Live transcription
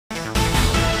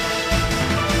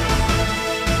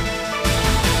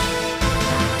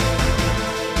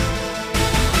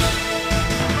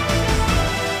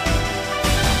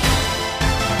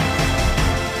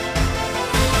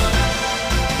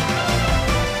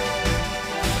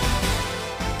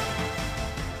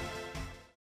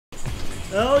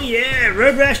Oh yeah,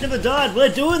 Road Rash never died. We're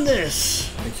doing this.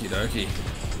 Okie dokie.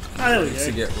 Oh, there we go.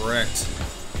 To get wrecked.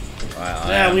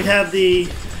 Now we have the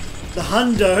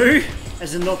Hundo,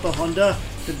 as in not the Honda,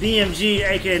 the BMG,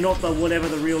 aka not the whatever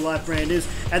the real life brand is,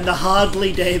 and the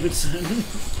Harley Davidson.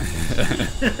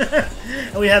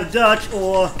 And we have Dutch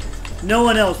or no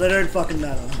one else. They don't fucking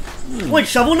matter. Wait,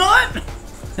 Shovel Knight?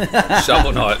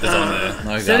 Shovel Knight is on there.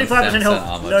 No 75% health,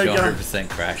 armor, no gun. 200%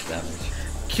 crash damage.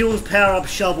 Kills power up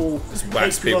shovel. Just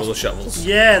whacks people with shovels.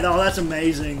 Yeah, oh, that's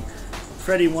amazing.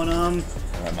 Freddy one arm.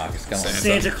 Alright, Marcus, come on.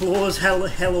 Santa Claus,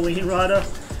 Halloween Rider.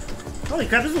 Holy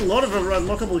crap, there's a lot of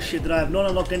unlockable shit that I have not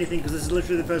unlocked anything because this is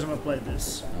literally the first time I've played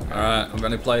this. Alright, I've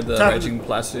only played the Raging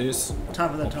Platypus.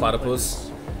 Time for that time. Platypus.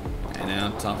 And now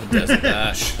time for Desert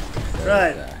Dash.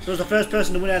 Right, so it was the first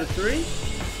person to win out of 3?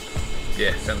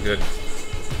 Yeah, sounds good.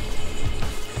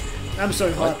 I'm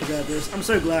so hyped about this. I'm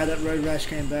so glad that Road Rash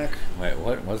came back. Wait,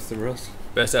 what? What's the rules?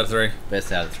 Best out of 3.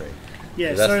 Best out of 3.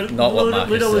 Yeah, that's so not what Marcus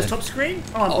Ludo was said. top screen.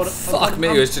 Oh, I'm Oh, bottom, fuck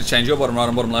me. You should change your bottom right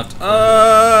and bottom left.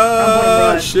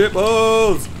 bottom right. Shit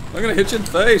balls. I'm gonna hit you in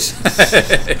the face.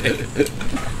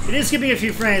 It is skipping a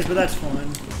few frames, but that's fine.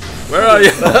 Where are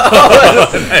you?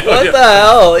 What the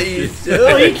hell are you doing?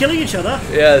 Oh, you're killing each other?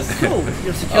 Yes. Cool.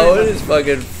 You're Oh, securing it is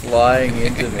fucking flying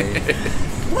into me.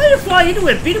 Why did you fly into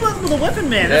it? Beat him up with a weapon,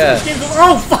 man. That's what this game's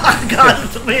all. Oh, fuck, God,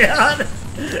 it took me out.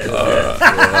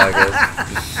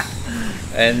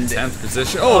 And 10th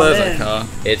position. Oh, there's man. a car.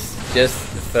 it's just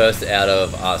first out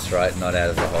of us, right? Not out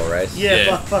of the whole race. Yeah,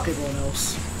 Yeah. fuck everyone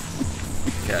else.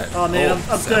 Okay. Oh, man, I'm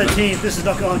 13th. This is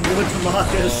not going good for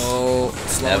Marcus. Oh,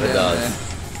 slow Never down does. there.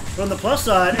 But on the plus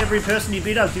side, every person you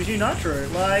beat up gives you nitro,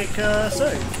 like so.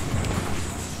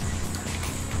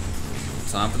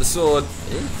 Time for the sword.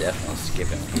 He's definitely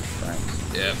skipping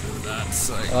frames. Yep, that's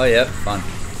so. Oh, yep, fun.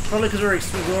 Probably because we're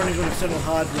running on external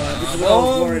hard drive, which is what I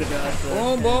was worried about. But,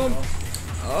 Bomb, yeah, bomb. well.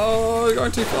 Oh, you're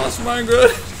going too fast for my own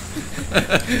good.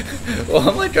 Well,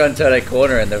 I'm like trying to turn a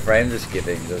corner and the frames are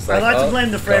skipping. Just I like, like to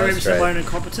blame the frame going rate for straight. my own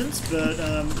incompetence, but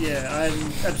yeah,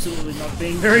 I'm absolutely not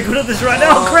being very good at this right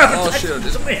now. Oh, crap, oh, it shit, I took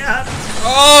just- me out.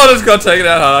 Oh, this got taken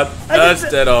out hard. That's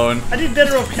dead on. I did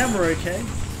better off camera, okay?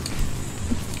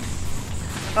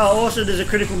 Oh, also there's a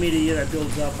critical meter here that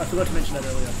builds up. I forgot to mention that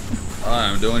earlier.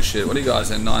 I'm doing shit. What are you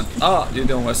guys in 9th? Oh, you're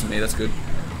doing worse than me. That's good.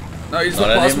 No, you just Not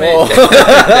went past anymore. me.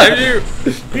 Damn you.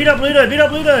 Beat up Ludo, beat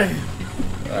up Ludo!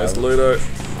 There's Ludo.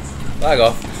 Bag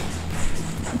off.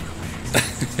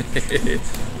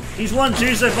 He's won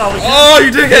 2 so far. Oh,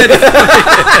 you did get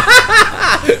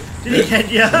it. Did he get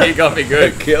ya? He got me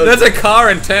good. Killed. There's a car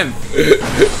in 10th.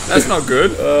 That's not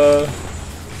good. Oh,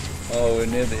 we're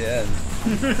near the end.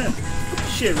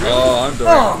 Shit, really? Oh, I'm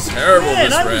doing terrible man,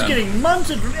 this I'm round. just getting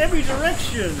munted from every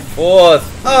direction. 4th.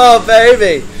 Oh,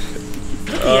 baby.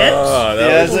 Look at the ends. Oh, that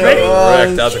Yes, was it wrecked.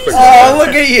 was. That was a quick Oh,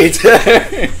 look at you two.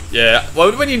 Yeah,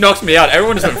 well, when you knocked me out,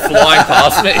 everyone just went flying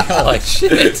past me. I'm like,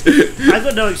 shit. I've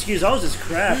got no excuse, I was just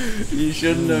crap. You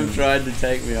shouldn't have tried to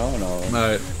take me on, Owen.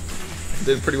 No,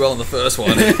 did pretty well in the first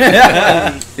one.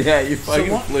 Yeah, you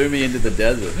fucking what- flew me into the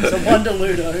desert. So one to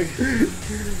Ludo.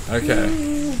 Okay.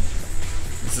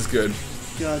 This is good.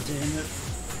 God damn it.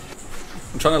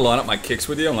 I'm trying to line up my kicks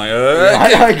with you. I'm like,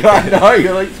 I know,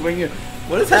 you're like swinging.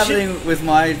 What is happening with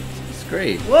my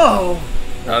screen? Whoa!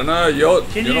 I don't know, you're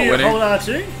Can not you winning. hold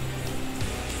R2?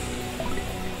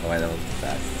 Oh wait, that was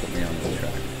bad. Put me on the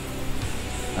track.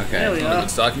 Okay. There we Not a are. good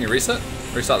start. Can you reset?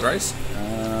 Restart the race?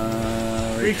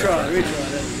 Retry, there we go.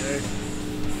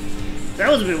 That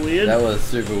was a bit weird. That was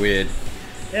super weird.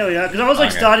 There we are, because I was like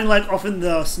Okay. starting like off in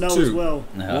the snow as 2, well.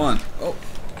 1. Oh,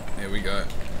 here we go.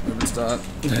 Moving start.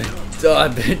 Die,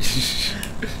 bitch.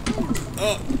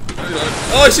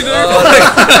 Oh, she did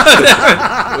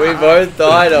it! We both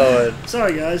died, Owen.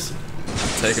 Sorry guys.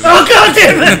 Take it Oh out. god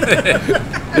damn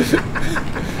it!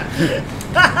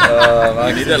 I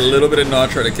I need that little bit of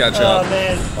nitro to catch Oh up.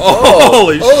 man. Oh,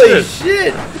 holy shit!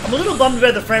 shit! I'm a little bummed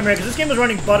about the frame rate because this game was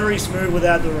running buttery smooth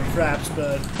without the refraps,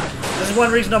 but this is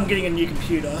one reason I'm getting a new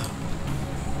computer.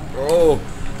 Oh,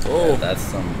 oh. That's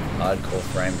some hardcore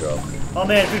frame drop. Oh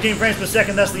man, 15 frames per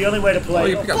second, that's the only way to Oh, play.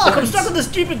 you Oh, pick up fuck, I'm points. stuck with this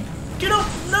stupid... Get up!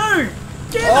 No!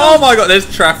 Get Oh up! my god, there's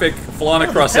traffic flying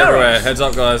across power everywhere. ups. Heads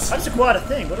up, guys. I just acquired a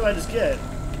thing, what did I just get?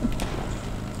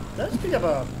 Did I just pick up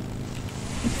a...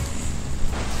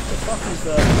 The fuck is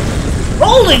the...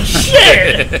 Holy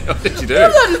shit! What did you do?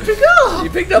 What did I just pick up? You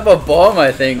picked up a bomb,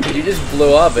 I think. You just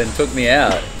blew up and took me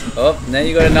out. Oh, now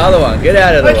you got another one. Get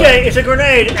out of the way. Okay, it's a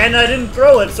grenade, and I didn't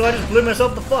throw it, so I just blew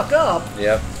myself the fuck up.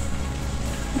 Yep.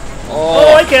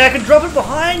 Oh, okay, I can drop it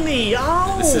behind me.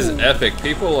 Oh! This is epic.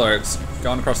 People are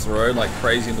going across the road like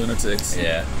crazy lunatics.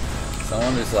 Yeah.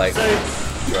 Someone just like So,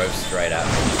 drove straight at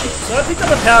me. So I picked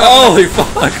up a power. Holy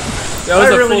fuck! That was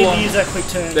I a really need full-on. to use that quick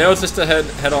turn. There was just a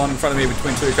head on in front of me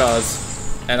between two cars,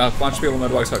 and a bunch of people on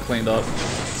motorbikes got cleaned up.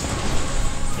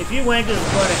 If you wankers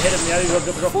are going ahead of me, I think I'll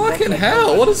drop Fucking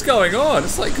hell! What is going on?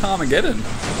 It's like Carmageddon.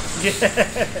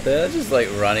 Yeah. They're just like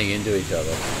running into each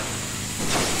other.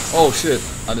 Oh shit!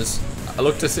 I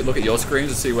look at your screens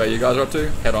to see where you guys are up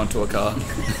to. Head on to a car.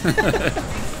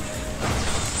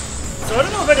 So I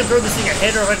don't know if I can throw this thing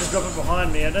ahead or if I just drop it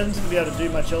behind me. I don't seem to be able to do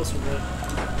much else with it.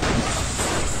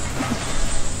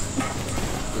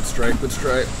 Good straight, good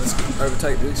straight. Let's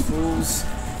overtake these fools.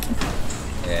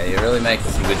 Yeah, you're really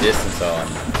making some good distance on,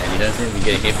 and you don't seem to be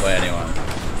getting hit by anyone.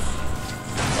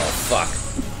 Oh fuck!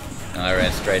 And I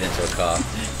ran straight into a car.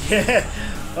 Yeah.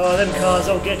 Oh, them cars,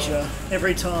 I'll get you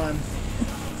every time.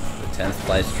 The 10th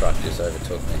place truck just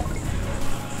overtook me.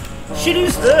 Shit,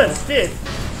 who's third? Fifth?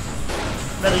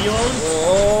 That are you on?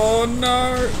 Oh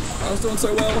no! I was doing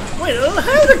so well. Wait, how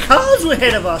are the cars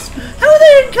ahead of us? How are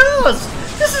they in cars?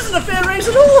 This isn't a fair race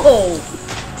at all!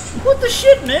 What the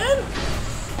shit, man?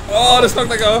 Oh, I just knocked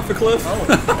that guy off the cliff. Oh,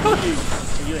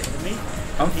 are you ahead of me?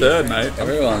 I'm third, mate.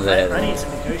 Everyone's ahead. I need to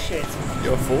negotiate something.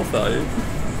 You're fourth, are you?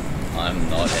 I'm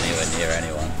not anywhere near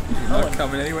anyone. You're not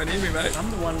coming anywhere near me, mate. I'm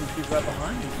the one who's right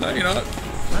behind you. No, you're not.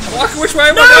 Fuck, which way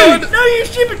am I No! going? No, you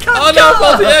stupid cunt! Oh no, I'm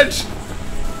off the edge!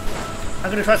 I'm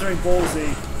gonna try something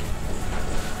ballsy.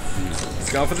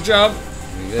 Let's go for the jump.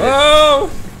 Good. Oh!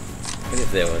 What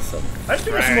if there was some? I just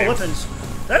picked up some more weapons.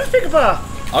 Did I just pick up a...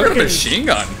 I got a frickin' machine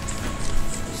gun.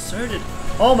 So did...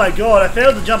 Oh my god, I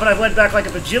failed the jump and I went back like a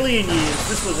bajillion years.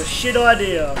 This was a shit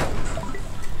idea.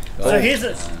 So here's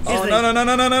the... Oh no, no, no,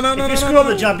 no, no, no, no, If no, you screw no, up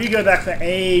the no. jump, you go back for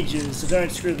ages, so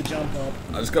don't screw the jump up.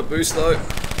 I just got boost though.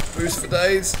 Boost for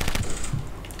days.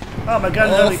 Oh, my gun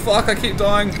Oh only... fuck, I keep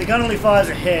dying. The gun only fires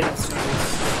ahead.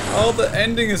 Oh, the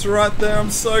ending is right there.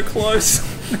 I'm so close.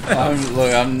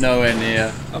 Look, I'm nowhere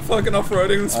near. I'm fucking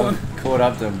off-roading this one. I've caught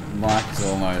up to Max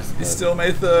almost. You still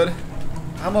made third.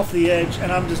 I'm off the edge,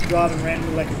 and I'm just driving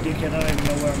randomly like a dickhead. I don't even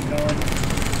know where I'm going.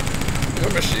 You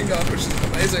got a machine gun, which is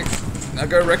amazing. Now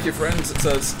go wreck your friends, it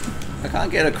says. I can't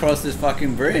get across this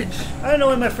fucking bridge. I don't know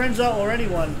where my friends are or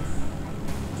anyone.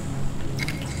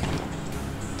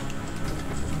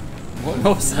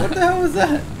 What was that? What the hell was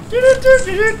that?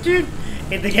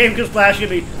 If the game comes flashing at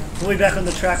me, pull me back on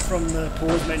the track from the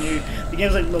pause menu. The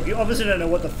game's like, look, you obviously don't know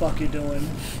what the fuck you're doing.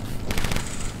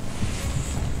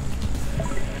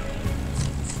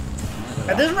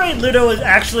 At this rate, Ludo is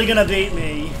actually gonna beat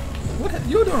me. What?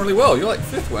 You were doing really well. You're like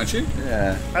fifth, weren't you?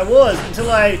 Yeah. I was,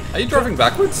 until I... Are you driving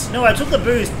backwards? No, I took the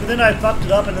boost, but then I fucked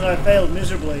it up and then I failed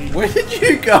miserably. Where did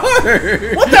you go?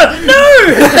 What the? No!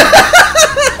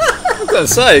 I was gonna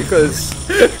say, because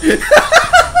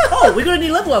Oh, we got a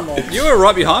new level unlocked. you were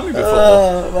right behind me before.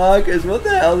 Oh, Marcus, what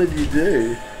the hell did you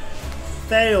do?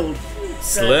 Failed.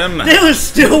 Slim. There was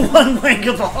still one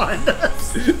wanker behind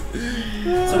us.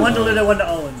 So one to Ludo, one to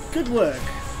Owen. Good work.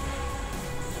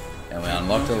 And we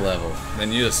unlocked a level.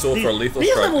 Then you just saw for a lethal These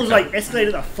stroke. levels like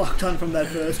escalated a fuck ton from that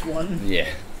first one. Yeah.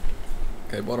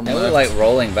 Okay, bottom They left. were like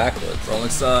rolling backwards. Rolling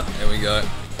start. Here we go.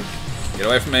 Get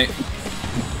away from me.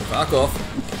 Fuck off.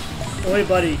 Oi,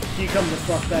 buddy, you come the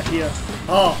fuck back here.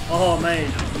 Oh, mate.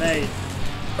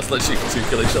 Let's let you two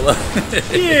kill each other.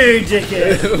 You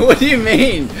dickhead. What do you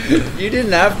mean? You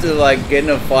didn't have to like get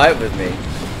in a fight with me.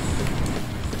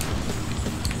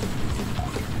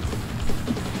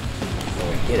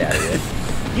 Oh, get out of here.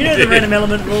 You know the random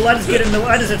element rule.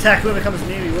 I just attack whoever comes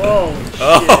near me. Whoa. Shit.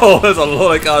 Oh, there's a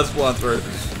lot of cars flying through.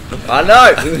 I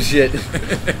know! Shit.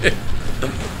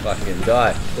 Fucking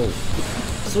die. Ooh.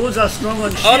 Swords are strong on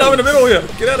shields. Oh no, I'm in the middle here.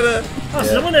 Get out of there. Oh,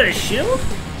 someone had a shield?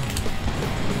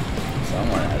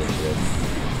 Someone had a shield.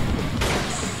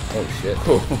 Oh shit.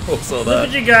 Oh, saw Look that.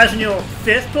 at you guys in your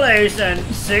 5th place and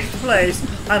 6th place.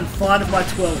 I'm fine with my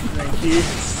 12th, thank you.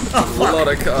 Oh, A fuck. lot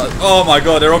of cars. Oh my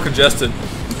god, they're all congested.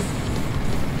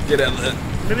 Get out of there.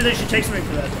 Maybe they should take something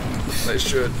for that. They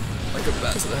should. Like a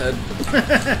bat to the head.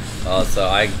 Oh, so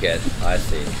I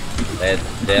see.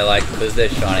 They're like, because they're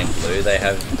shining blue,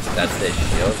 that's their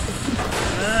shield.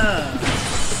 Ah.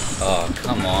 Oh,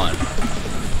 come on.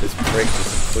 This prick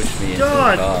just pushed me into the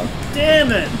God car.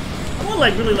 damn it. I'm on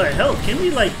like really low health. Can we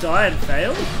like die and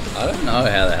fail? I don't know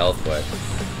how the health works.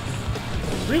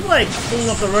 We've like fallen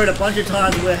off the road a bunch of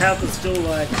times where health is still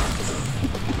like...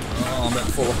 Oh, I'm about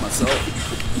to fall off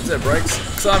myself. Is there brakes?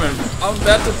 Simon, I'm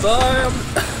about to die.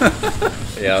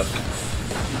 Yeah.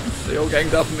 They all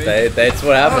ganged up on me. That's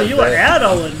what happened. Oh, you are out,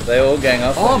 Owen. They all gang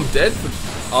up. Oh, I'm dead.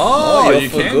 Oh, you're you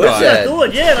for can good die. then. I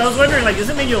thought, yeah, and I was wondering, like, does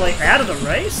it mean you're like out of the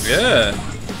race? Yeah.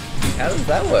 How does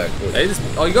that work?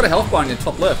 Oh, you got a health bar in your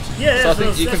top left. Yeah, so I that's,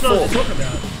 think you that's can what I fall. was talking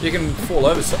about. You can fall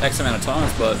over X amount of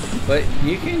times, but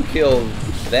you can kill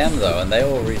them though, and they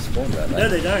all respawn, don't they? No,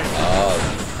 they don't.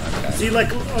 Oh, okay. See,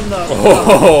 like on the.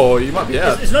 oh, you might be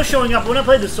out. It's not showing up when I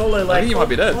played the solo. Like I think you might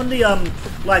be dead. On the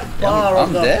like bar I'm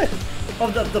of the dead.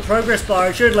 of the progress bar,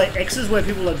 it showed like X's where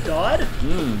people have died.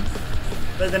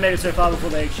 But they made it so far before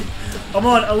they actually. I'm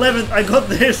on 11th. I got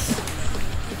this.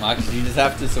 Marcus, you just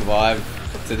have to survive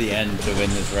to the end to win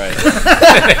this race.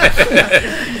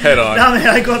 Head on. Nah, man,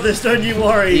 I got this. Don't you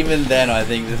worry. Even then, I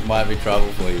think this might be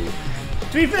trouble for you.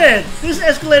 To be fair, this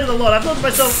escalated a lot. I thought to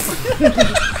myself.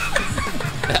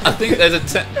 I think there's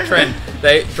a trend.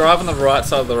 They drive on the right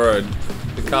side of the road.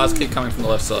 The cars keep coming from the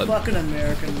left side. Fucking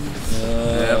Americans.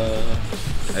 Yep.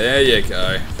 There you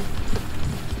go.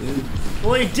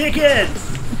 Boy, dickhead!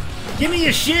 Give me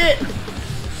your shit!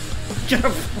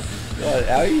 God,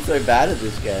 how are you so bad at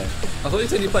this game? I thought you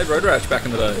said you played Road Rash back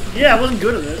in the day. Yeah, I wasn't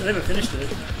good at it. I never finished it.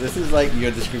 This is like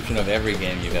your description of every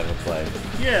game you've ever played.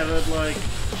 Yeah, but like,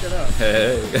 shut up.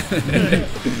 Hey.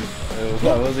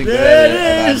 I wasn't good There at it, it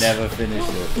and is. I never finished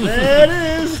it. There it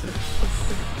is!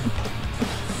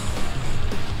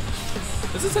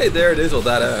 Does it say there it is or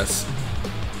that ass?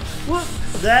 What?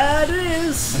 That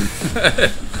is! I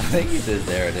think it says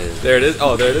there it is. There it is.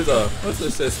 Oh, there it is. Oh, what's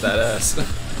this? Says that ass.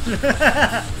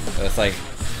 It's like,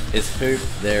 it's hoop,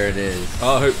 there it is.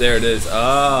 Oh, I hope there it is.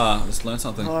 Ah, let's learn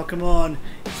something. Oh, come on.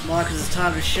 It's Marcus'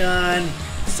 time to shine.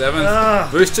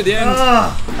 7th. Boost to the end.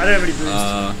 I don't have any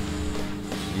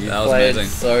boost. You that was played amazing.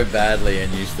 so badly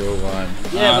and you still won.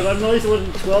 Yeah, but I'm at least it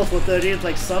wasn't 12th or 13th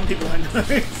like some people I know.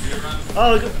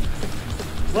 Oh,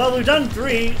 well, we've done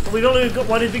 3. We've only got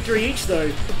 1 victory each,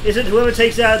 though. Is it whoever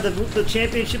takes out the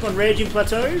championship on Raging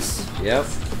Plateaus? Yep.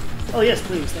 Oh, yes,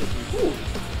 please. Thank you. Ooh,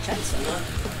 chance.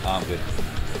 Oh, I'm good.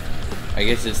 I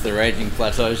guess it's the Raging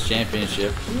Plateaus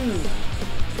Championship.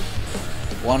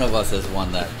 One of us has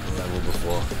won that level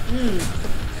before.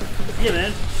 Yeah,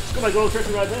 man. It's got my gold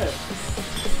trophy right there.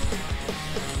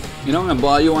 You know I'm gonna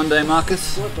buy you one day,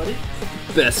 Marcus? What, buddy?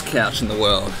 Best couch in the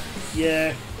world.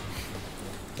 Yeah.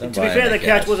 Don't To be buy fair, any the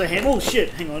couch was a hand. Oh, shit.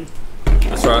 Hang on.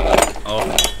 That's right. Oh,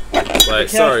 wait. The Sorry, couch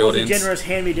was audience. a generous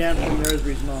hand-me-down from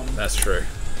Rosemary's mum. That's true.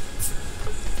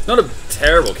 It's not a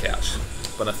terrible couch,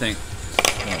 but I think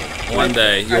one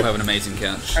day you'll have an amazing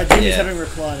couch. Our gym is Yeah. having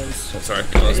recliners. Oh, sorry.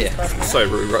 Yeah. So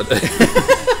rude right there.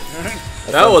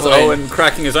 That was Owen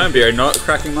cracking his own beer, not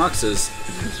cracking Marcus's.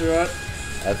 That's alright.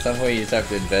 At some point you just have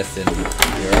to invest in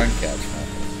your own couch, man.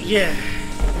 Yeah.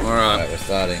 Alright, Alright, we're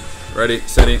starting. ready,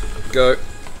 steady, go.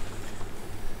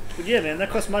 But yeah, man, that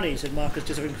costs money, said Marcus,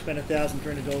 just so we can spend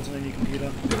 $1,300 on a new computer.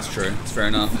 That's true, it's fair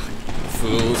enough.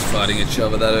 Fools fighting each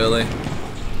other that early.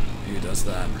 Who does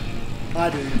that? I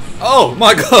do. Oh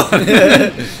my god!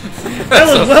 That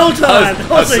was well timed! I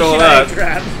Also, saw shit, that.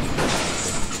 crap.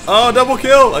 Oh, double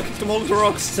kill! I kicked them all into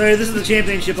rocks. So this is the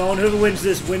championship. I want whoever wins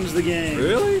this wins the game.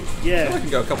 Really? I Yeah. can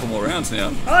go a couple more rounds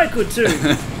now. I could too. We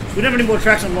don't have any more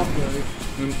tracks unlocked though.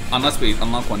 Unless we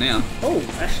unlock one now. Oh,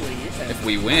 actually, yeah. If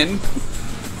we win.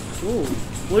 Ooh.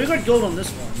 Well, we got gold on this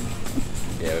one.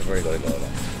 Yeah, we've already got a gold on.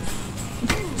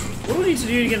 What do we need to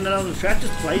do to get another track?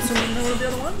 Just place them in one of the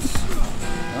other ones?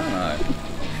 I don't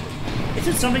know. It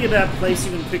said something about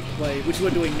placing and quick play, which we're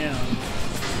doing now.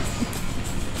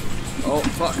 Oh,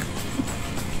 fuck.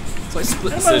 It's like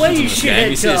split Out of my way, decisions in you this game.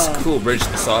 You see this shithead cool bridge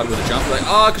to the side with a jump. Like,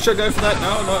 oh, should I go for that?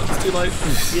 No, it's too late.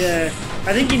 Yeah.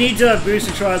 I think you need to boost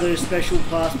and try those special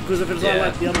paths, because if it's not Yeah.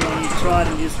 like the other one, you tried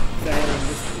and just failed and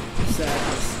just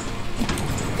sadness.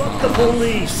 Fuck the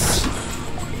police!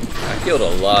 I killed a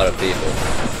lot of people.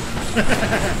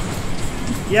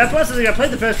 Yeah, plus the thing, I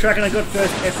played the first track and I got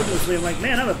first effortlessly. I'm like,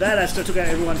 man, I'm a badass. So I took out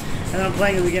everyone. And then I'm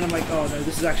playing it again. I'm like, oh no,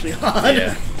 this is actually hard.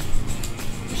 Yeah.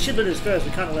 Shit, let us first.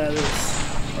 We can't allow this.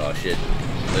 Oh shit.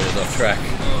 Loser's off track.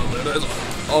 Oh, there it is.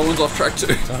 Oh, one's off track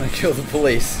too. Trying to kill the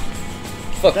police.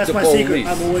 Fuck That's the my police. secret.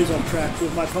 I'm always on track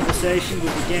with my conversation,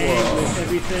 with the game, Whoa. with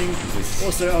everything.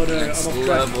 Also, oh no, I'm Next off track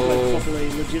level. like, properly,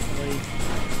 legitimately.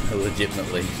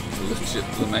 Legitimately. Legit,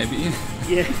 maybe.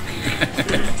 Yeah.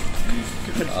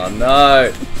 Oh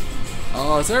no!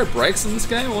 Oh, is there brakes in this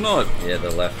game or not? Yeah, the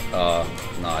left. Oh,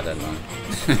 no, I don't know.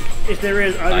 If there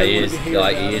is, I I don't want used to hear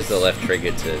like about you use it. the left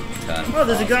trigger to turn. Oh,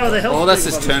 there's a guy with a health. Oh, that's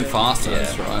thing just above turn his head. faster, Yeah.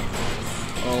 that's right.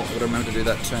 Oh, I gotta remember to do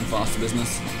that turn faster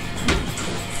business.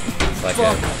 It's like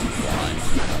Fuck. a blind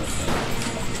kind of thing.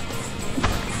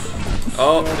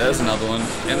 Oh, there's another one.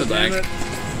 In the Damn bank. it.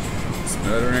 It's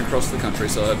murdering across the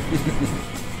countryside.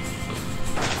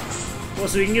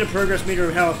 Also, you can get a progress meter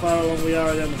of how far along we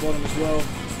are down the bottom as well.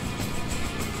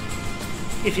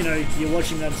 If you know you're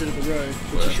watching that instead of the road,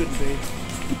 which you Where? shouldn't be.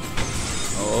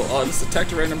 Oh, I just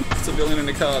attacked a random civilian in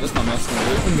a car. That's not nice to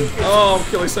do. Oh, I'm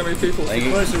killing so many people.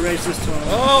 Closer race this time.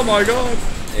 Oh my god.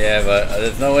 Yeah, but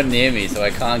there's no one near me, so I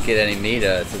can't get any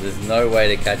meter, so there's no way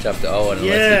to catch up to Owen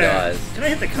unless he dies. Can I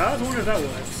hit the cars? I wonder if that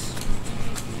works.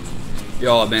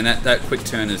 Yo, man, that quick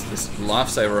turn is this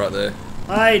lifesaver right there.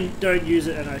 I don't use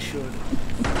it, and I should.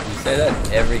 You say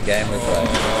that every game we play.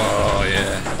 Oh,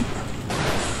 yeah.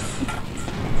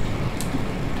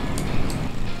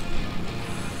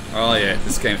 Oh, yeah,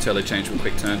 this game totally changed with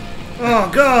quick turn. Oh,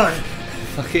 God!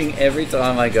 Fucking every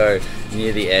time I go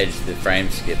near the edge, the frame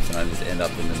skips and I just end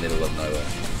up in the middle of nowhere.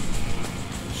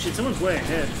 Shit, someone's way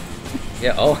ahead.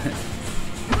 Yeah, oh.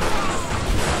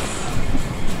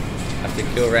 I have to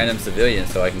kill random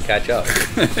civilians so I can catch up.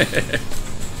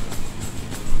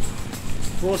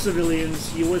 For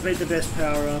civilians, you always make the best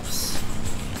power-ups.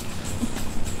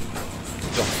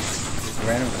 This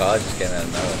random car just came out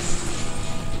of nowhere.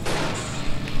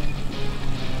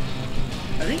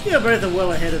 I think you're both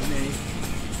well ahead of me.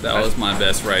 That was my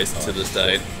best race to this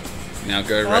date. Now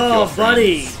go wreck your friends.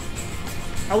 buddy!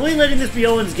 Are we letting this be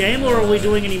Owen's game, or are we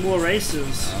doing any more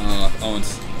races?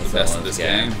 Owen's the best at this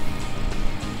game.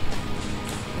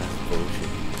 That's bullshit.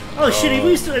 Oh shit, have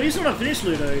you still not finished,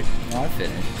 Ludo? No, I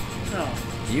finished. Oh.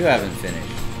 You haven't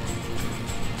finished.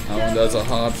 Owen does a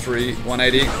hard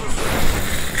 180.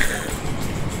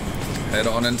 Head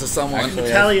on into someone. Actually,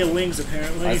 Natalia wings,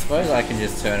 apparently. I suppose I can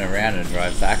just turn around and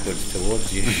drive backwards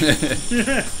towards you.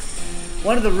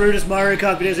 One of the rudest Mario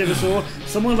Kart videos I ever saw.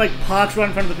 Someone like parks right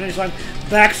in front of the finish line,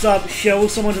 backs up,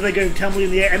 shells someone so they go tumbling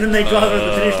in the air, and then they drive over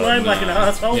the finish line like an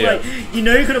asshole. Yeah. Like, you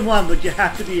know you could have won, but you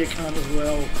have to be a cunt as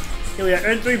well. Here we are.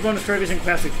 Earn 3 bonus trophies in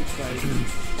classic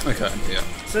play. Okay, yeah.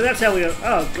 So that's how we are.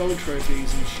 Oh, gold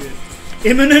trophies and shit.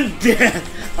 Imminent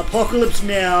death. Apocalypse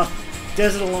now.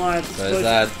 Desert Alliance. So is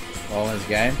that Owen's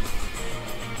game?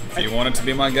 If you want it to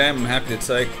be my game, I'm happy to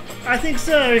take. I think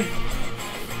so.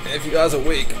 If you guys are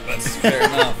weak, that's fair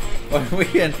enough. Well, we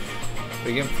can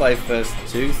play first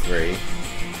 2-3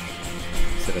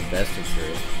 instead of best of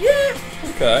 3. Yeah.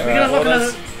 Okay. We can unlock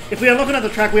another, if we unlock another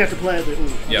track, we have to play it. Ooh,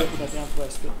 Yep. I'll put that down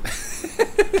first, but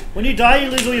when you die, you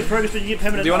lose all your progress, but you get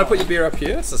permanent. Do you want to put your beer up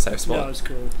here? It's a safe No, spot. it's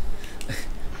cool.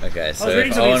 Okay, so I was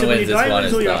reading if something Owen so when wins you this die, you one,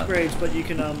 lose it's all your done. upgrades, but you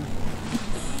can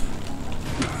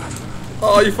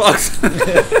Oh, you fucked.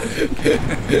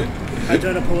 I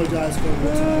don't apologize for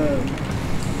what time.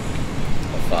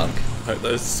 Oh, fuck. Hope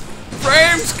those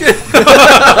frames get.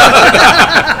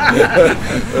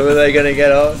 Where were they gonna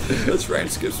get off? Those frame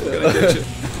skips were gonna get you.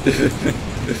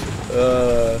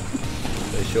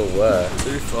 They sure were.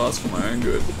 Too fast for my own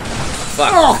good.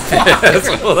 Fuck. Oh, that's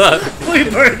all that. We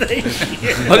both ate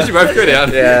shit. Why did you both go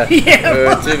down? Yeah. Yeah, We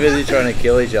were too busy trying to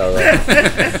kill each other.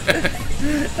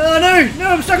 Oh no,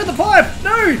 I'm stuck on the pipe.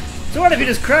 No. It's alright if you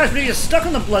just crash, but if you're stuck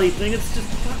on the bloody thing, it's just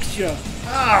fucks you.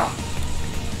 Ah.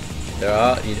 There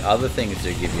are other things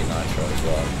that give you nitro as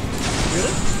well.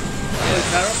 Really?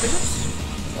 Power up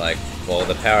pickups? Like, well,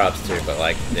 the power-ups too, but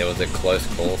like, there was a close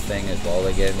call thing as well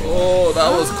they gave me. Oh, that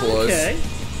was close. Okay.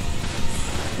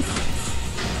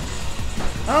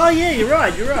 Oh yeah, you're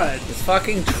right. This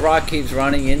fucking truck keeps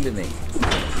running into me.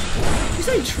 Did you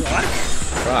say truck?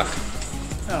 Truck.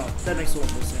 Oh, that makes a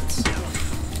lot more sense.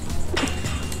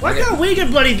 Why can't we get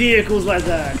bloody vehicles like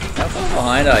that? How far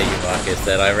behind are you, Marcus?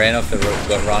 That I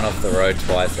got run off the road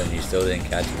twice and you still didn't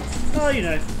catch me. Oh, you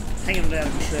know, hanging down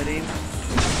for 13.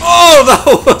 Oh, that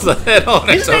was a head on.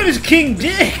 His name is King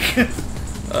Dick!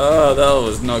 Oh, that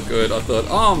was not good. I thought,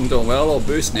 oh, I'm doing well. I'll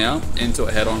boost now into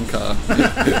a head-on car.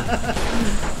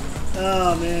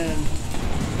 Oh, man.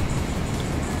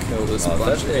 Kill this Oh,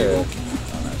 bunch is of that people.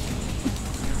 Oh, no.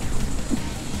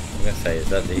 I'm gonna say, is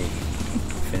that the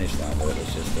finish line? But it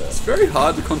was just It's very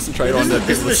hard to concentrate on the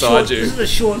This people is beside you. This is a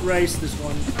short race, this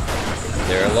one.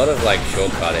 there are a lot of like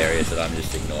shortcut areas that I'm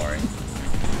just ignoring.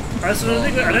 Alright, so I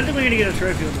don't think we're gonna get a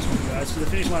trophy on this one, guys, because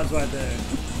the finish line's right there.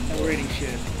 And we're eating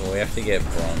shit. Well, we have to get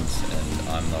bronze, and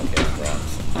I'm not getting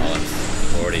bronze. Owen's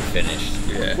already finished.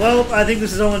 Yeah. Well, I think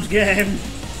this is Owen's game.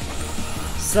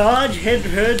 Sarge,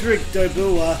 Herdrick,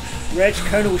 Dobua, Wretch,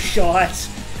 Colonel Shite,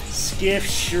 Skiff,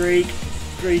 Shriek,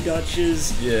 Three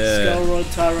Dutches, Yeah.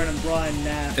 Skullrod, Tyrone, and Brian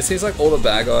Knapp. It seems like all the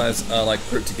bad guys are like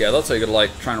grouped together, so you gotta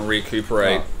like try and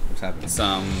recuperate Oh, what's happening?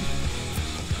 some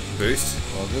boost.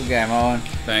 Well, good game, Owen.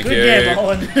 Thank Good you. game,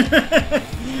 Owen.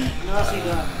 Nicely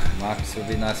done. Marcus, would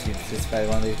be nice if you participate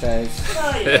one of these days.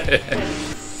 Oh,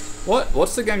 yeah.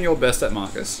 What's the game you're best at,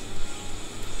 Marcus?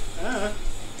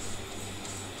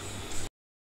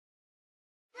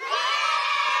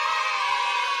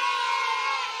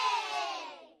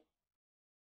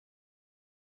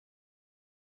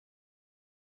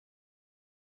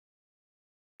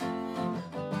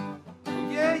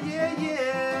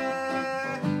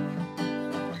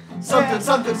 something,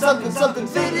 something, something, something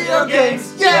video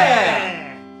games. Yeah!